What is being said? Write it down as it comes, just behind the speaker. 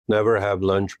never have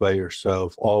lunch by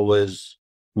yourself. Always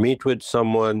meet with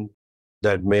someone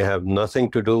that may have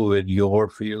nothing to do with your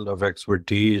field of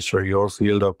expertise or your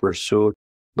field of pursuit,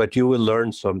 but you will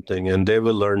learn something and they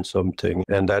will learn something.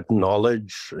 And that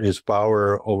knowledge is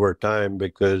power over time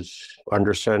because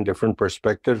understand different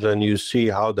perspectives and you see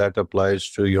how that applies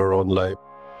to your own life.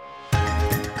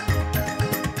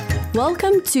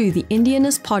 Welcome to the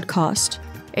Indianness podcast,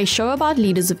 a show about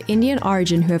leaders of Indian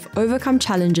origin who have overcome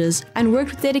challenges and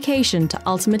worked with dedication to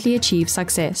ultimately achieve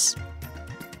success.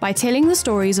 By telling the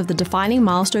stories of the defining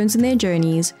milestones in their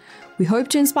journeys, we hope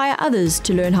to inspire others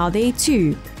to learn how they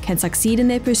too can succeed in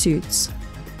their pursuits.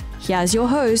 Here's your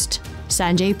host,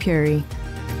 Sanjay Puri.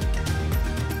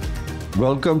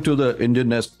 Welcome to the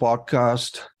Indianness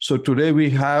podcast. So today we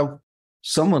have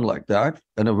someone like that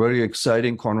and a very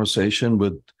exciting conversation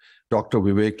with Dr.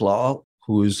 Vivek Lall,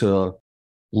 who is a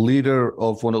leader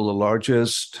of one of the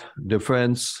largest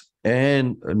defense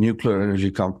and nuclear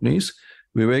energy companies.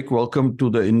 Vivek, welcome to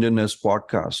the Indianness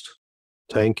podcast.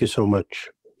 Thank you so much,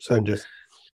 Sanjay.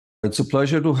 It's a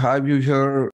pleasure to have you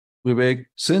here, Vivek.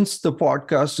 Since the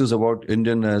podcast is about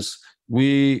Indianness,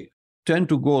 we tend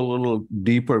to go a little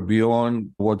deeper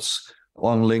beyond what's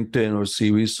on LinkedIn or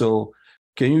CV. So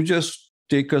can you just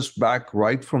take us back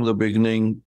right from the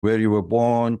beginning, where you were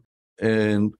born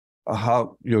and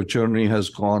how your journey has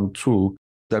gone through?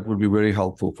 That would be very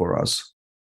helpful for us.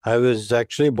 I was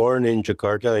actually born in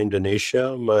Jakarta,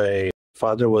 Indonesia. My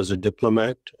father was a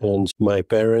diplomat, and my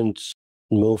parents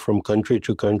moved from country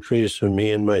to country. So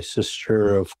me and my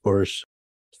sister, of course,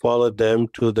 followed them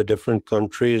to the different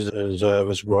countries as I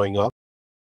was growing up.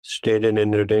 Stayed in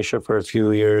Indonesia for a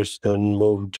few years, then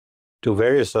moved to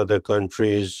various other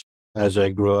countries as I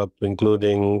grew up,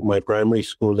 including my primary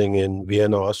schooling in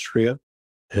Vienna, Austria.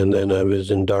 And then I was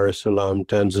in Dar es Salaam,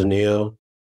 Tanzania.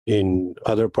 In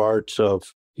other parts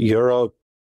of Europe,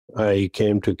 I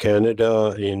came to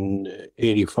Canada in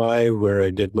 1985, where I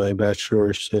did my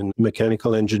bachelor's in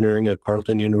mechanical engineering at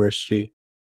Carleton University.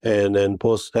 And then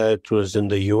post that was in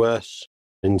the US,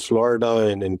 in Florida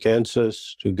and in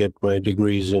Kansas to get my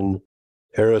degrees in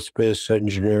aerospace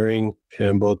engineering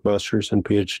and both master's and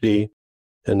PhD.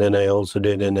 And then I also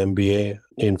did an MBA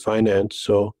in finance.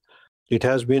 So it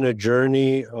has been a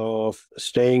journey of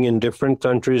staying in different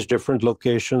countries, different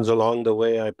locations. Along the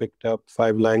way, I picked up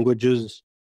 5 languages,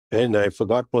 and I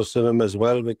forgot most of them as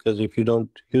well, because if you don't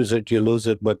use it, you lose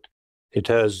it. But it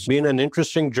has been an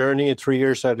interesting journey, 3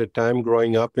 years at a time,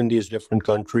 growing up in these different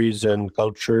countries and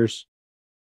cultures.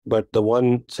 But the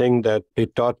one thing that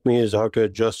it taught me is how to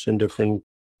adjust in different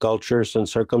cultures and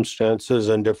circumstances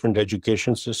and different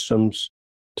education systems.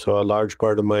 So a large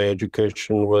part of my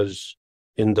education was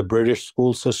in the British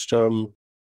school system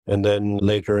and then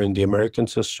later in the American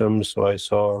system. So I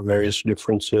saw various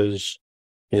differences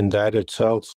in that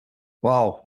itself.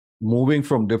 Wow. Moving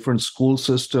from different school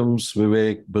systems,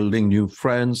 Vivek, building new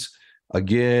friends,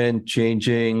 again,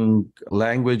 changing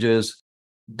languages.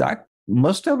 That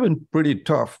must have been pretty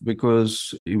tough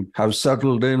because you have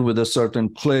settled in with a certain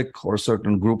clique or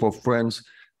certain group of friends.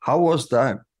 How was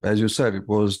that? As you said, it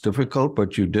was difficult,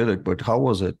 but you did it. But how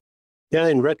was it? Yeah,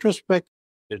 in retrospect,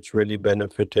 it's really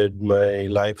benefited my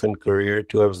life and career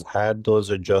to have had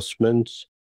those adjustments.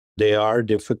 They are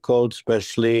difficult,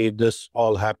 especially this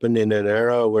all happened in an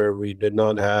era where we did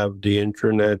not have the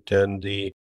internet and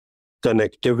the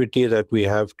connectivity that we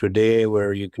have today,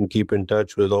 where you can keep in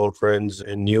touch with old friends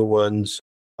and new ones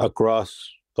across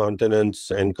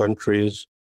continents and countries.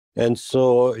 And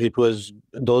so it was,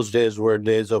 those days were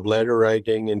days of letter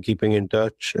writing and keeping in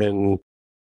touch. And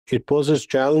it poses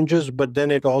challenges, but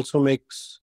then it also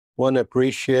makes one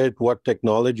appreciate what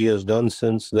technology has done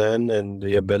since then and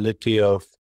the ability of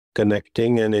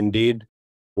connecting. And indeed,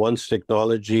 once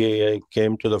technology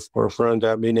came to the forefront,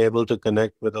 I've been able to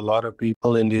connect with a lot of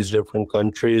people in these different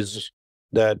countries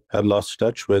that I've lost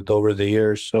touch with over the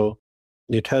years. So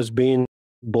it has been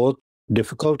both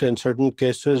difficult in certain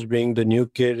cases, being the new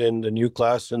kid in the new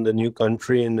class in the new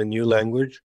country in the new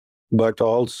language, but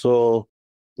also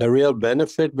a real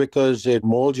benefit because it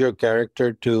molds your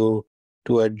character to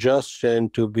adjust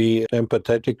and to be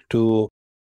empathetic to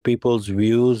people's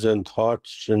views and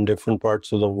thoughts in different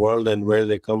parts of the world and where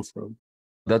they come from.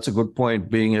 That's a good point,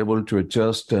 being able to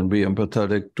adjust and be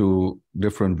empathetic to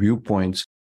different viewpoints.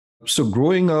 So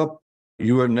growing up,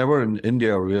 you were never in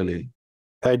India, really.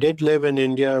 I did live in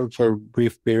India for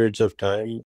brief periods of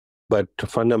time, but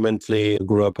fundamentally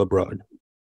grew up abroad.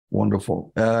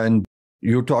 Wonderful. And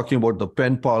you're talking about the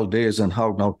pen pal days and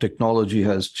how now technology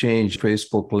has changed.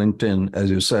 Facebook, LinkedIn,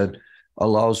 as you said,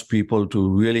 allows people to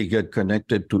really get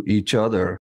connected to each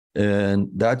other. And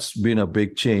that's been a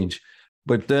big change.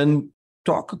 But then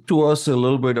talk to us a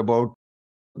little bit about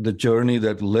the journey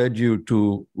that led you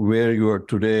to where you are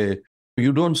today.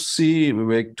 You don't see,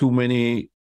 Vivek, too many,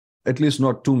 at least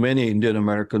not too many Indian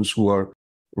Americans who are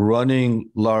running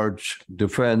large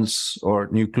defense or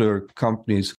nuclear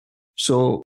companies.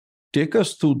 So take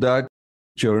us through that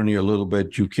journey a little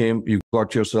bit. You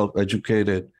got yourself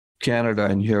educated, Canada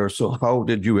and here. So how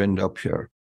did you end up here?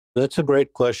 That's a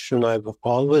great question. I've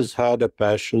always had a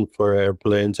passion for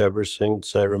airplanes ever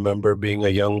since I remember being a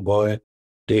young boy,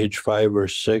 age 5 or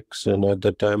 6. And at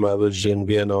the time I was in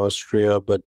Vienna, Austria,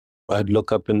 but I'd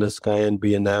look up in the sky and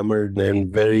be enamored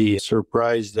and very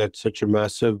surprised that such a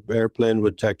massive airplane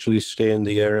would actually stay in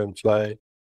the air and fly.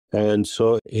 And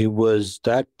so it was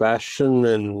that passion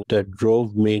and that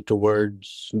drove me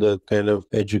towards the kind of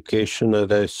education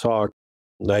that I sought.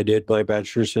 I did my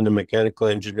bachelor's in mechanical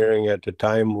engineering at a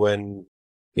time when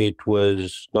it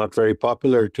was not very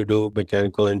popular to do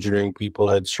mechanical engineering. People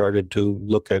had started to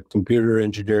look at computer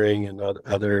engineering and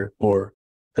other more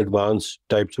advanced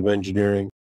types of engineering.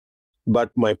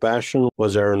 But my passion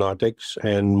was aeronautics,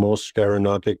 and most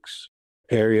aeronautics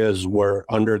areas were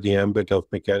under the ambit of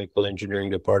mechanical engineering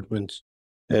departments.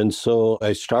 And so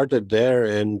I started there,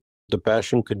 and the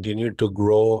passion continued to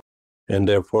grow. And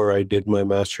therefore, I did my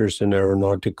master's in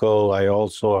aeronautical. I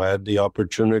also had the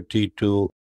opportunity to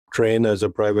train as a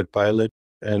private pilot.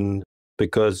 And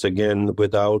because, again,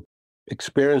 without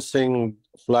experiencing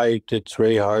flight, it's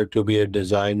very hard to be a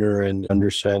designer and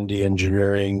understand the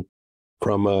engineering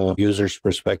from a user's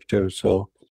perspective. So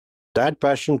that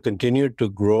passion continued to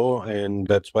grow, and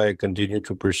that's why I continued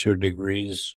to pursue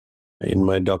degrees. In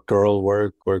my doctoral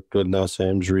work, worked with NASA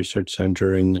Ames Research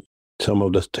Center in some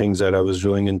of the things that I was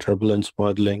doing in turbulence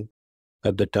modeling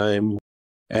at the time.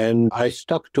 And I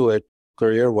stuck to it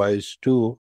career-wise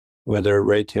too, whether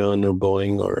Raytheon or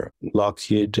Boeing or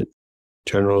Lockheed,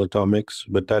 General Atomics,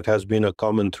 but that has been a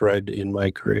common thread in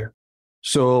my career.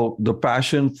 So the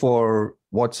passion for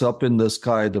what's up in the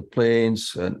sky, the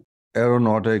planes and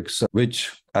aeronautics,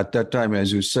 which at that time,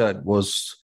 as you said,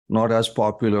 was not as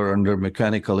popular under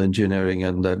mechanical engineering.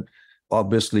 And then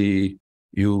obviously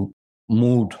you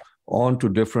moved on to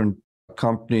different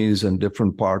companies and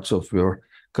different parts of your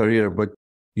career. But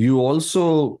you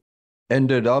also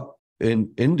ended up in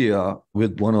India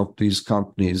with one of these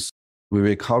companies.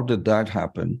 Vivek, how did that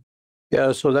happen?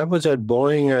 Yeah, so that was at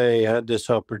Boeing. I had this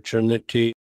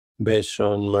opportunity based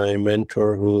on my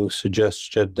mentor who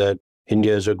suggested that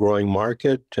India is a growing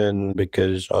market. And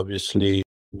because obviously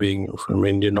being from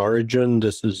Indian origin,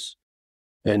 this is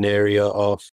an area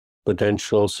of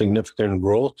potential significant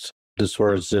growth. This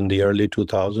was in the early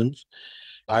 2000s.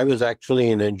 I was actually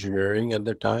in engineering at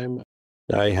the time.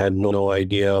 I had no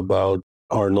idea about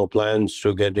or no plans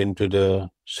to get into the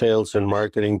sales and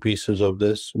marketing pieces of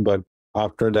this. But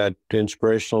after that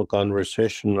inspirational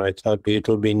conversation, I thought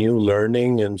it'll be new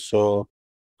learning. And so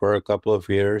for a couple of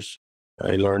years,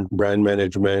 I learned brand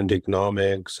management,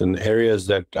 economics, and areas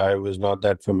that I was not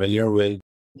that familiar with.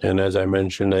 And as I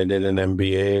mentioned, I did an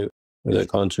MBA with a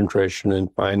concentration in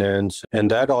finance.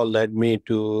 And that all led me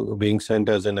to being sent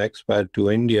as an expat to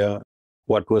India.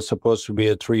 What was supposed to be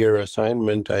a 3-year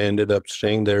assignment, I ended up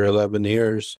staying there 11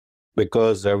 years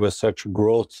because there was such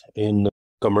growth in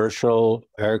commercial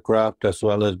aircraft as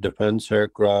well as defense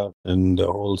aircraft, and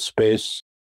the whole space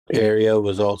area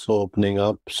was also opening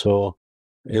up. So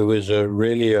it was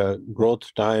really a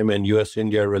growth time, and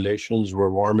US-India relations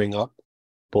were warming up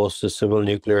post the civil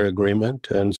nuclear agreement.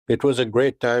 And it was a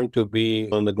great time to be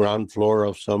on the ground floor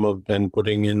of some of and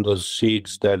putting in those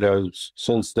seeds that have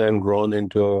since then grown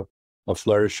into a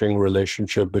flourishing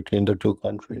relationship between the two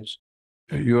countries.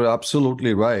 You're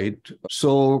absolutely right.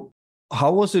 So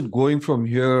how was it going from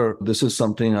here? This is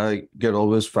something I get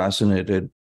always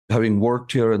fascinated, having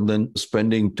worked here and then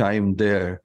spending time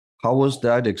there. How was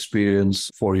that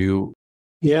experience for you?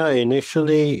 Yeah,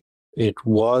 initially it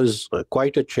was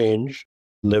quite a change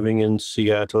living in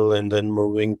Seattle and then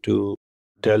moving to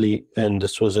Delhi. And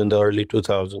this was in the early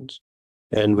 2000s.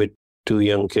 And with 2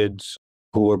 young kids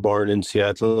who were born in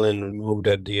Seattle and moved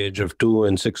at the age of 2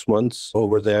 and 6 months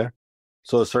over there.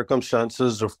 So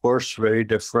circumstances, of course, very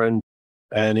different.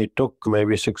 And it took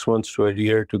maybe 6 months to a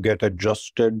year to get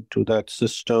adjusted to that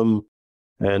system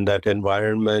and that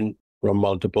environment from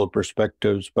multiple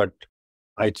perspectives. But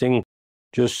I think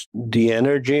just the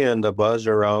energy and the buzz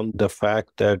around the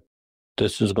fact that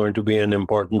this is going to be an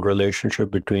important relationship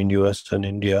between US and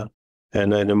India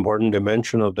and an important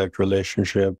dimension of that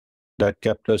relationship that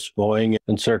kept us going.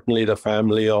 And certainly the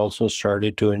family also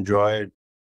started to enjoy it.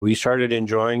 We started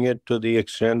enjoying it to the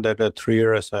extent that a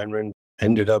 3-year assignment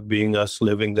ended up being us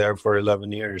living there for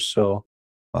 11 years. So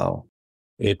Wow.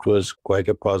 it was quite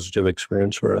a positive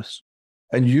experience for us.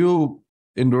 And you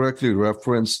indirectly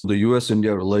referenced the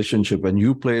US-India relationship, and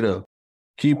you played a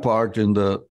key part in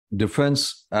the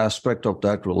defense aspect of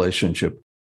that relationship.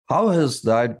 How has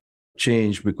that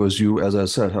changed? Because you, as I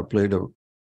said, have played,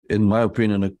 in my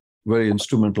opinion, a very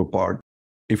instrumental part.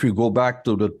 If you go back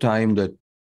to the time that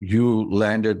you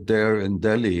landed there in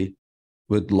Delhi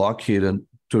with Lockheed, and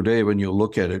today when you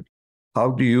look at it,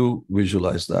 how do you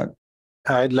visualize that?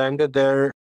 I landed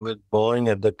there with Boeing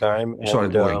at the time. Sorry,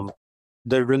 Boeing.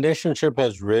 The relationship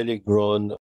has really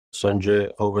grown,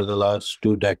 Sanjay, over the last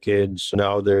 2 decades.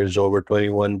 Now there's over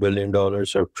 $21 billion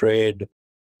of trade.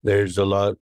 There's a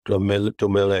lot of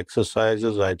mill-to-mill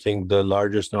exercises. I think the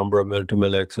largest number of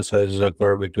mill-to-mill exercises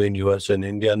occur between US and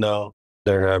India now.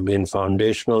 There have been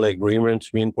foundational agreements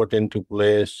being put into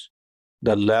place.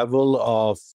 The level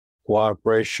of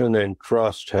cooperation and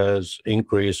trust has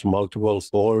increased multiple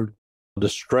fold. The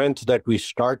strength that we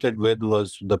started with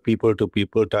was the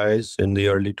people-to-people ties in the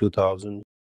early 2000s,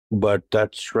 but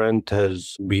that strength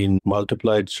has been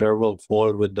multiplied several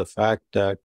fold with the fact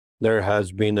that there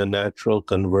has been a natural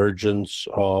convergence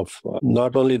of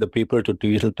not only the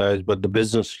people-to-people ties, but the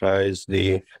business ties.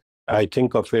 I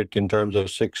think of it in terms of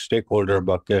 6 stakeholder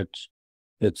buckets.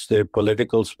 It's the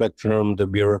political spectrum, the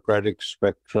bureaucratic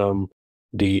spectrum,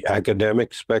 the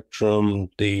academic spectrum,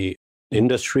 the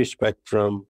industry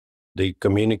spectrum, the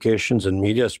communications and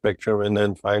media spectrum, and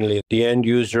then finally the end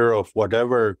user of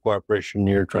whatever cooperation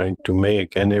you're trying to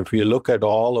make. And if you look at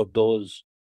all of those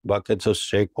buckets of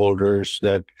stakeholders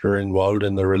that are involved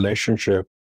in the relationship,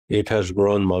 it has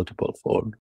grown multiple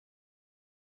fold.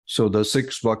 So the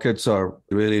 6 buckets are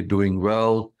really doing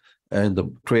well, and the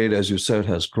trade, as you said,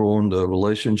 has grown. The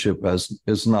relationship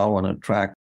is now on a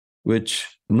track, which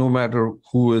no matter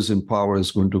who is in power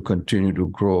is going to continue to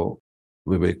grow,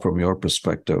 Vivek, from your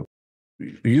perspective.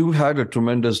 You had a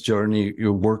tremendous journey.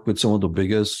 You worked with some of the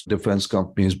biggest defense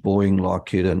companies, Boeing,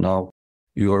 Lockheed, and now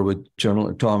you are with General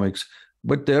Atomics.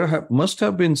 But there must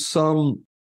have been some,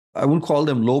 I wouldn't call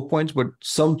them low points, but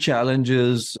some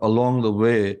challenges along the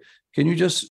way. Can you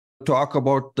just talk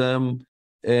about them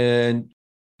and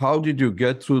how did you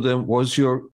get through them? Was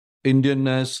your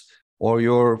Indianness or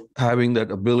your having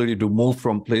that ability to move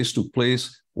from place to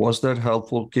place, was that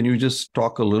helpful? Can you just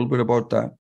talk a little bit about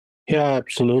that? Yeah,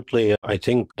 absolutely. I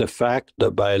think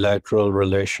the bilateral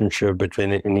relationship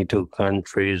between any 2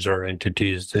 countries or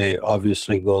entities, they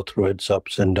obviously go through its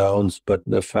ups and downs, but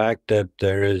the fact that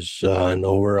there is an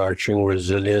overarching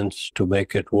resilience to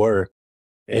make it work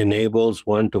enables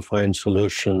one to find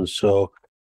solutions. So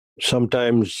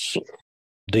sometimes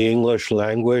the English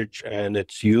language and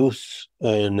its use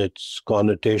and its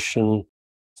connotation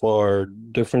for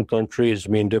different countries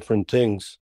mean different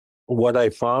things. What I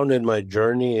found in my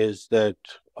journey is that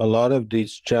a lot of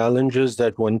these challenges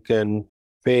that one can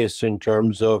face in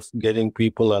terms of getting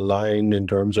people aligned, in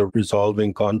terms of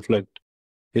resolving conflict,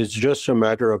 is just a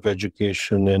matter of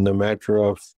education and a matter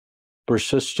of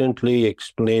persistently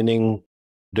explaining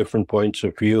different points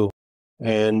of view.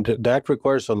 And that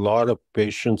requires a lot of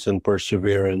patience and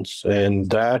perseverance. And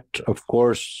that, of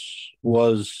course,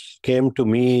 came to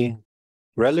me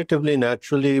relatively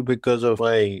naturally because of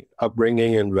my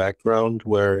upbringing and background,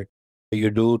 where you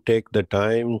do take the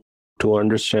time to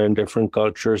understand different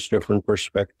cultures, different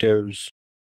perspectives,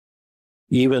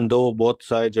 even though both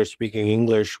sides are speaking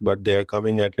English, but they're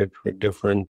coming at it with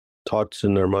different thoughts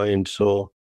in their mind.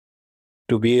 So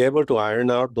to be able to iron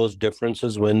out those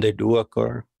differences when they do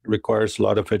occur requires a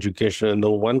lot of education. And the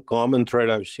one common thread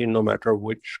I've seen, no matter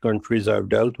which countries I've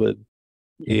dealt with,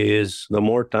 is the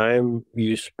more time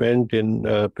you spend in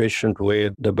a patient way,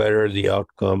 the better the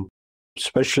outcome,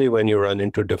 especially when you run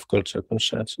into difficult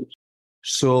circumstances.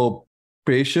 So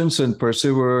patience and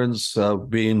perseverance have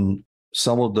been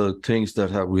some of the things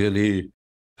that have really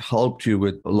helped you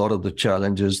with a lot of the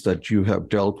challenges that you have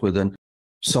dealt with. And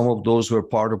some of those were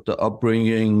part of the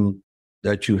upbringing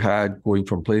that you had going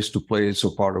from place to place,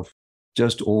 or part of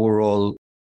just overall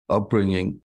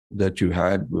upbringing that you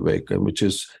had, Vivek, which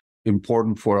is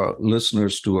important for our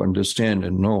listeners to understand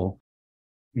and know.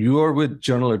 You are with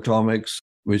General Atomics,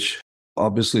 which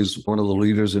obviously is one of the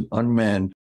leaders in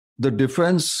unmanned. The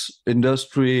defense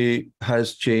industry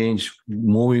has changed,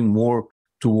 moving more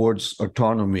towards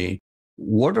autonomy.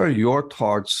 What are your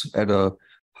thoughts at a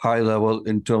high level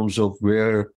in terms of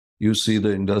where you see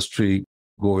the industry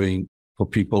going for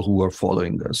people who are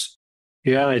following this?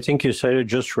 Yeah, I think you said it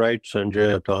just right,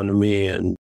 Sanjay. Autonomy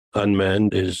and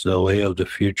unmanned is the way of the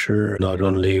future, not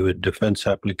only with defense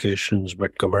applications,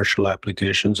 but commercial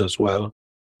applications as well.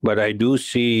 But I do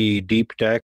see deep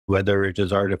tech, whether it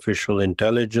is artificial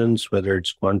intelligence, whether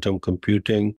it's quantum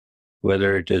computing,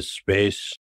 whether it is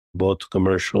space, both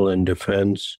commercial and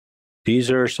defense.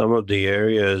 These are some of the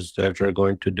areas that are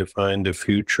going to define the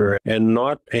future, and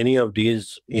not any of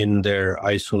these in their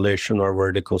isolation or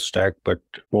vertical stack, but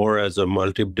more as a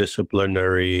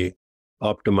multidisciplinary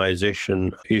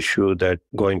optimization issue that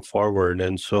going forward.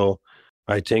 And so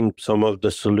I think some of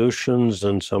the solutions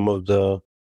and some of the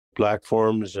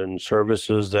platforms and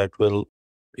services that will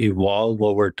evolve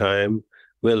over time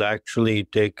will actually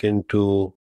take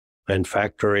into and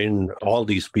factor in all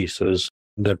these pieces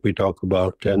that we talk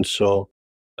about. And so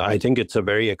I think it's a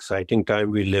very exciting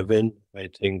time we live in. I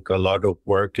think a lot of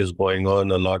work is going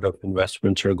on, a lot of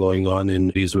investments are going on in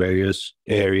these various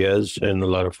areas and a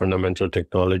lot of fundamental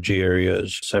technology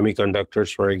areas.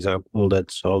 Semiconductors, for example,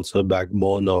 that's also the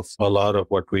backbone of a lot of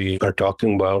what we are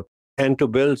talking about. And to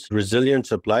build resilient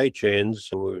supply chains,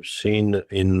 we've seen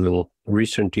in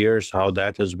recent years how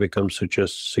that has become such a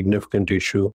significant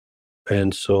issue.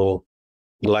 And so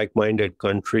like-minded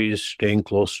countries staying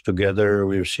close together.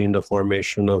 We've seen the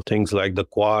formation of things like the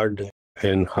Quad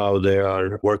and how they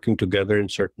are working together in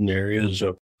certain areas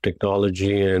of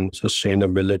technology and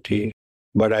sustainability.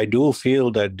 But I do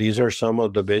feel that these are some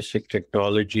of the basic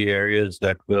technology areas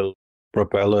that will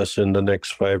propel us in the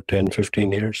next 5, 10,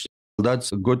 15 years.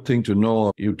 That's a good thing to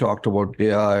know. You talked about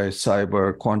AI,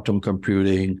 cyber, quantum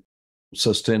computing,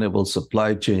 sustainable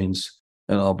supply chains,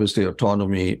 and obviously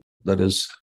autonomy that is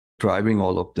driving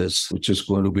all of this, which is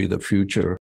going to be the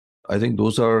future. I think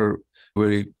those are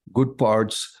very good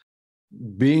parts.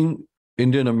 Being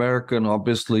Indian American,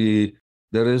 obviously,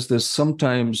 there is this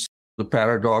sometimes the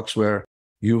paradox where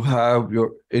you have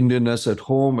your Indianness at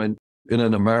home and in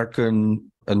an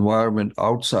American environment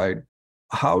outside.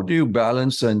 How do you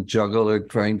balance and juggle it,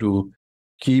 trying to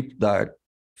keep that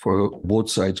for both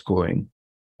sides going?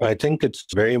 I think it's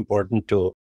very important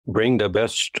to bring the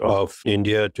best of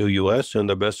India to US and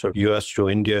the best of US to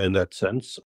India in that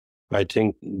sense. I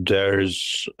think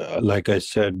there's, like I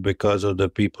said, because of the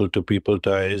people-to-people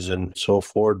ties and so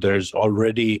forth, there's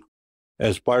already,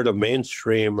 as part of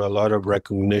mainstream, a lot of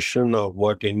recognition of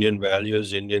what Indian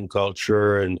values, Indian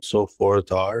culture, and so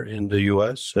forth are in the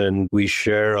US. And we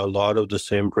share a lot of the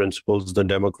same principles, the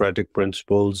democratic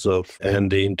principles of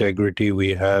and the integrity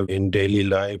we have in daily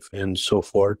life and so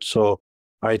forth. So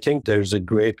I think there's a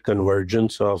great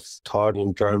convergence of thought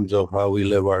in terms of how we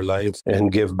live our lives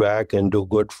and give back and do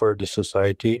good for the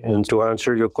society. And to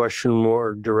answer your question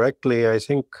more directly, I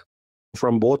think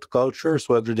from both cultures,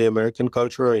 whether the American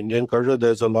culture or Indian culture,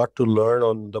 there's a lot to learn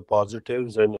on the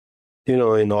positives. And,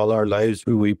 in all our lives,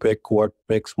 we pick what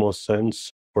makes most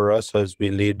sense for us as we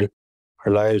lead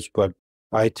our lives. But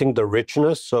I think the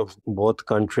richness of both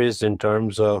countries in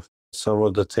terms of some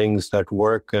of the things that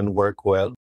work and work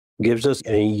well gives us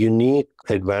a unique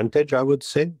advantage, I would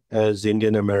say, as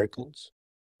Indian Americans,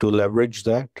 to leverage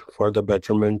that for the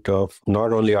betterment of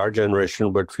not only our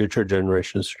generation, but future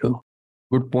generations too.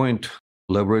 Good point.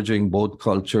 Leveraging both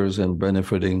cultures and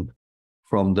benefiting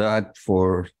from that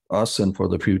for us and for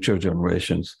the future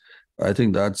generations. I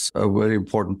think that's a very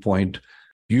important point.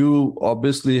 You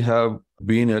obviously have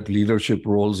been at leadership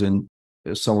roles in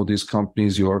some of these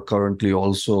companies. You are currently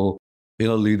also in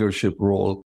a leadership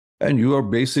role. And you are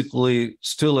basically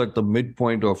still at the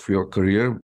midpoint of your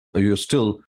career. You're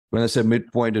still, when I say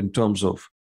midpoint in terms of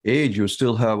age, you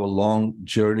still have a long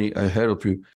journey ahead of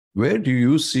you. Where do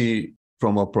you see,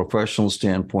 from a professional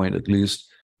standpoint, at least,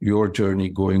 your journey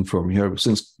going from here?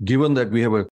 Since given that we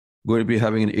have going to be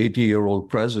having an 80-year-old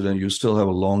president, you still have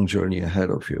a long journey ahead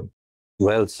of you.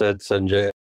 Well said, Sanjay.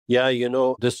 Yeah,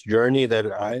 this journey that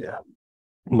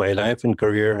my life and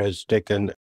career has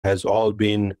taken has all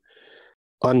been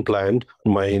unplanned.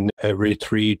 Every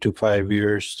 3 to 5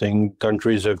 years,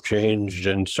 countries have changed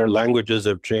and certain languages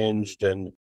have changed,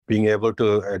 and being able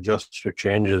to adjust to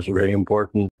change is very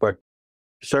important. But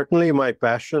certainly my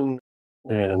passion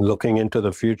and looking into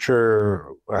the future,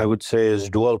 I would say, is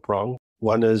dual pronged.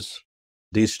 One is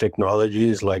these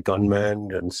technologies like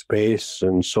unmanned and space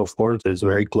and so forth is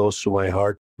very close to my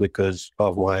heart because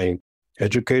of my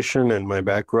education and my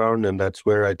background. And that's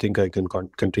where I think I can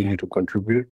continue to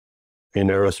contribute in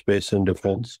aerospace and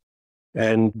defense.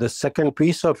 And the second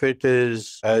piece of it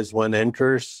is, as one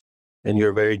enters, and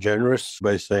you're very generous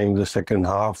by saying the second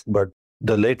half, but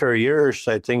the later years,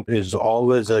 I think, is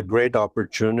always a great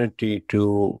opportunity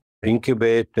to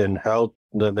incubate and help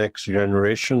the next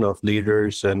generation of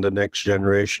leaders and the next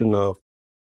generation of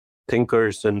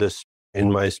thinkers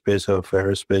in my space of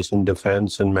aerospace and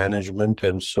defense and management.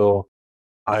 And so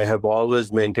I have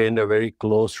always maintained a very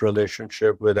close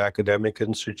relationship with academic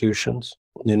institutions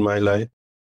in my life.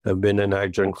 I've been an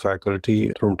adjunct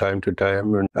faculty from time to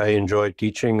time, and I enjoy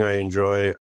teaching. I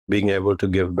enjoy being able to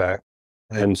give back.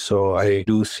 And so I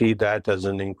do see that as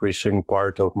an increasing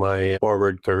part of my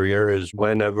forward career is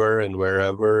whenever and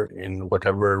wherever, in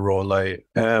whatever role I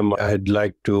am, I'd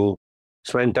like to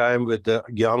spend time with the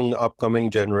young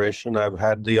upcoming generation. I've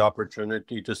had the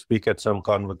opportunity to speak at some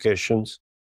convocations,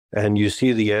 and you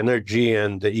see the energy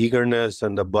and the eagerness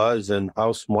and the buzz and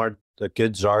how smart the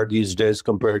kids are these days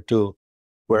compared to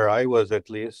where I was, at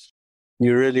least.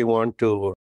 You really want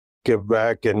to give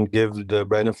back and give the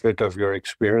benefit of your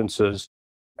experiences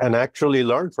and actually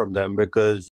learn from them,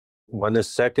 because one is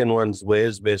set in one's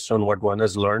ways based on what one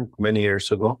has learned many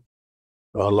years ago.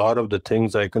 A lot of the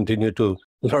things I continue to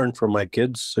learn from my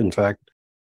kids, in fact.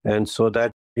 And so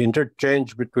that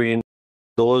interchange between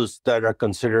those that are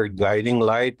considered guiding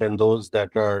light and those that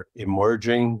are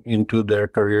emerging into their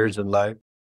careers in life,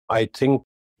 I think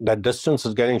that distance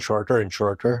is getting shorter and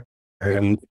shorter.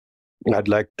 And I'd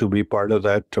like to be part of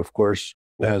that, of course,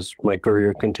 as my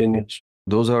career continues.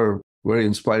 Those are very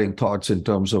inspiring thoughts in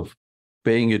terms of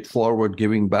paying it forward,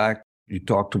 giving back. You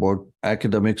talked about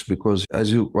academics because,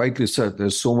 as you rightly said,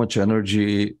 there's so much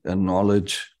energy and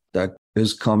knowledge that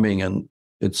is coming, and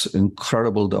it's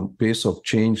incredible the pace of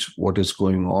change, what is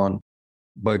going on.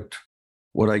 But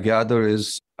what I gather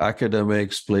is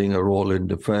academics playing a role in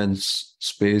defense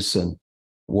space and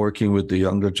working with the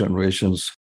younger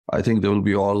generations. I think they will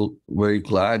be all very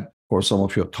glad for some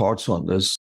of your thoughts on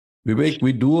this. Vivek,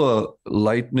 we do a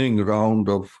lightning round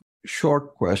of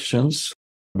short questions.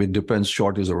 It depends,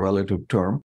 short is a relative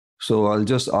term. So I'll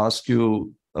just ask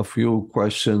you a few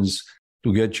questions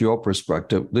to get your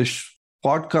perspective. This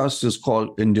podcast is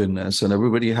called Indianness, and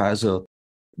everybody has a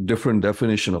different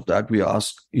definition of that. We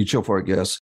ask each of our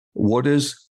guests, what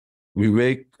is,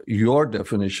 Vivek, your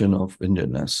definition of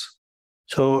Indianness?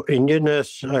 So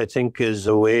Indianness, I think, is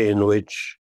a way in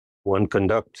which one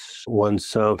conducts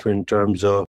oneself in terms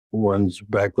of one's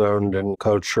background and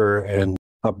culture and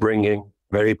upbringing.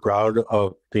 Very proud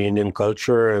of the Indian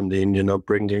culture and the Indian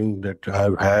upbringing that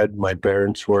I've had. My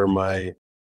parents were my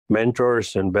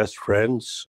mentors and best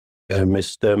friends. I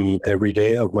miss them every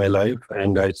day of my life.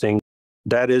 And I think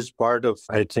that is part of,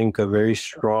 a very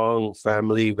strong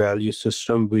family value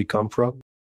system we come from.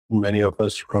 Many of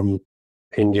us from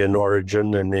Indian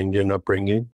origin and Indian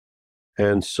upbringing.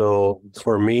 And so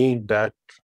for me, that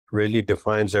really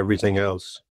defines everything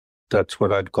else. That's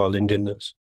what I'd call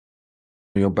Indianness.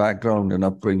 Your background and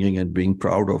upbringing and being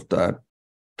proud of that.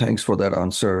 Thanks for that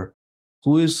answer.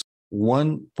 Who is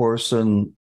one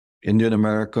person, Indian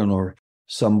American or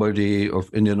somebody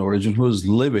of Indian origin, who is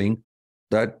living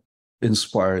that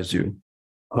inspires you?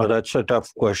 Oh, that's a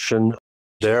tough question.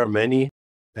 There are many,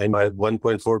 and I have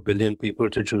 1.4 billion people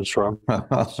to choose from.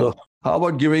 So, how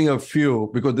about giving a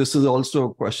few? Because this is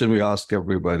also a question we ask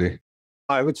everybody.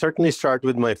 I would certainly start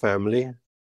with my family.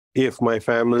 If my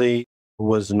family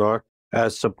was not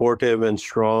as supportive and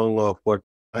strong of what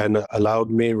and allowed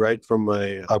me right from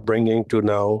my upbringing to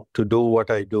now to do what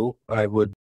I do, I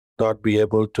would not be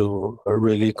able to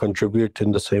really contribute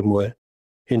in the same way.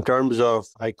 In terms of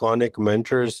iconic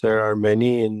mentors, there are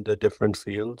many in the different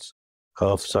fields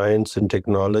of science and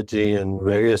technology and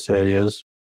various areas.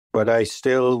 But I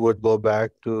still would go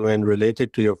back to and relate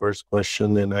it to your first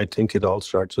question, and I think it all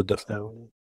starts with the family.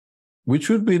 Which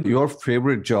would be your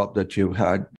favorite job that you've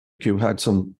had? You've had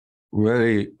some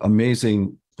very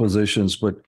amazing positions,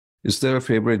 but is there a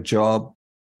favorite job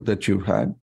that you've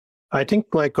had? I think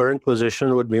my current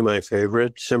position would be my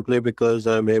favorite simply because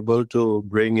I'm able to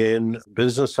bring in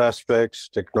business aspects,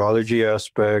 technology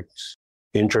aspects,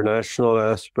 international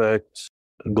aspects,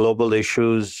 global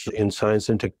issues in science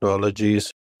and technologies.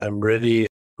 I'm really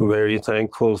very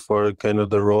thankful for kind of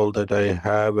the role that I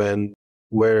have and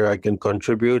where I can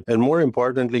contribute, and more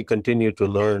importantly, continue to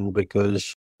learn,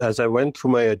 because as I went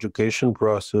through my education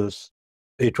process,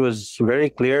 it was very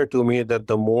clear to me that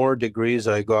the more degrees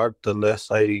I got, the less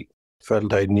I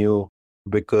felt I knew,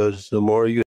 because the more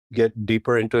you get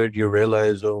deeper into it, you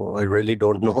realize, oh, I really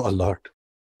don't know a lot.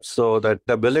 So that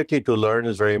ability to learn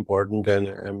is very important, and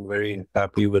I'm very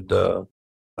happy with the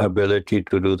ability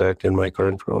to do that in my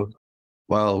current role.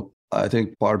 Well, I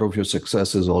think part of your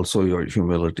success is also your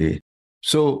humility.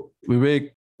 So,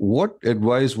 Vivek, what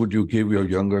advice would you give your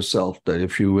younger self that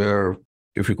if you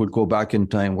could go back in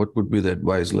time, what would be the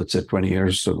advice, let's say 20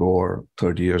 years ago or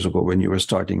 30 years ago when you were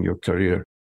starting your career?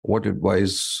 What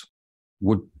advice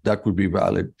would be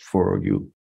valid for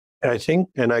you? I think,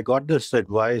 and I got this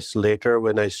advice later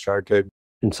when I started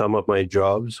in some of my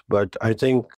jobs, but I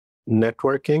think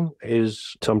networking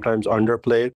is sometimes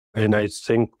underplayed. And I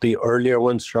think the earlier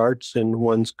one starts in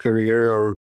one's career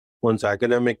or one's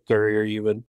academic career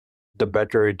even, the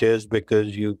better it is,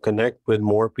 because you connect with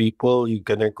more people. You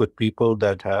connect with people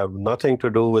that have nothing to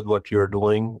do with what you're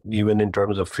doing, even in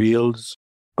terms of fields.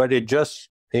 But it just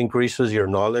increases your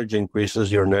knowledge,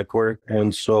 increases your network.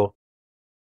 And so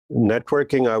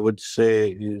networking, I would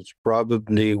say, is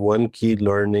probably one key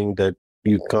learning that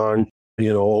you can't,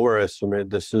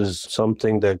 overestimate. This is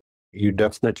something that you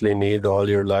definitely need all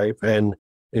your life. And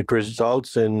it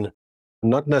results in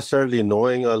not necessarily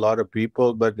knowing a lot of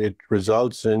people, but it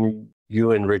results in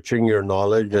you enriching your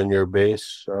knowledge and your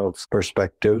base of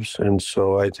perspectives. And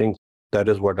so I think that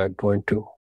is what I'd point to.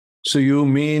 So you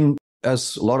mean,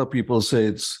 as a lot of people say,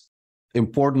 it's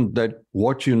important that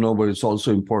what you know, but it's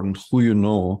also important who you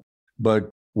know.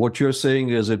 But what you're saying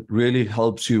is it really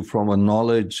helps you from a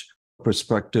knowledge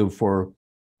perspective for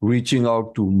reaching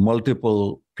out to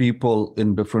multiple people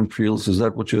in different fields. Is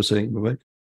that what you're saying, Vivek?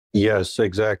 Yes,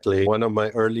 exactly. One of my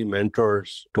early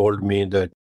mentors told me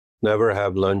that never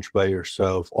have lunch by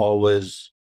yourself.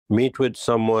 Always meet with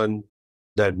someone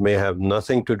that may have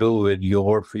nothing to do with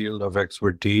your field of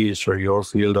expertise or your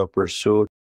field of pursuit,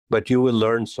 but you will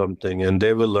learn something and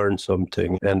they will learn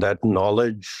something. And that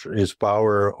knowledge is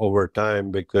power over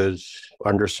time, because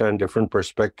understand different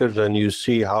perspectives and you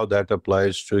see how that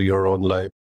applies to your own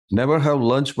life. Never have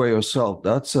lunch by yourself.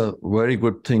 That's a very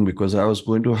good thing, because I was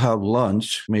going to have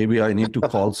lunch. Maybe I need to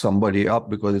call somebody up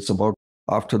because it's about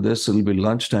after this, it'll be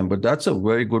lunchtime. But that's a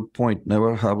very good point.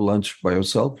 Never have lunch by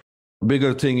yourself.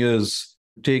 Bigger thing is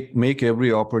make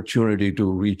every opportunity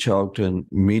to reach out and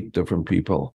meet different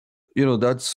people.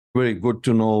 That's very good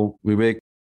to know, Vivek.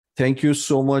 Thank you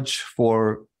so much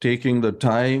for taking the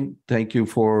time. Thank you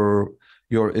for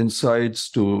your insights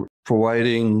to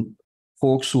providing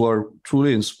folks who are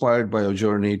truly inspired by your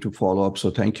journey to follow up.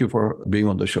 So thank you for being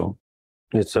on the show.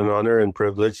 It's an honor and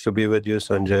privilege to be with you,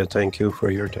 Sanjay. Thank you for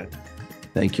your time.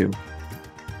 Thank you.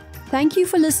 Thank you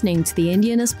for listening to the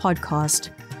Indianness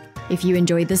podcast. If you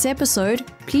enjoyed this episode,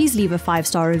 please leave a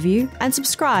 5-star review and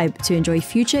subscribe to enjoy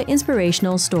future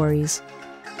inspirational stories.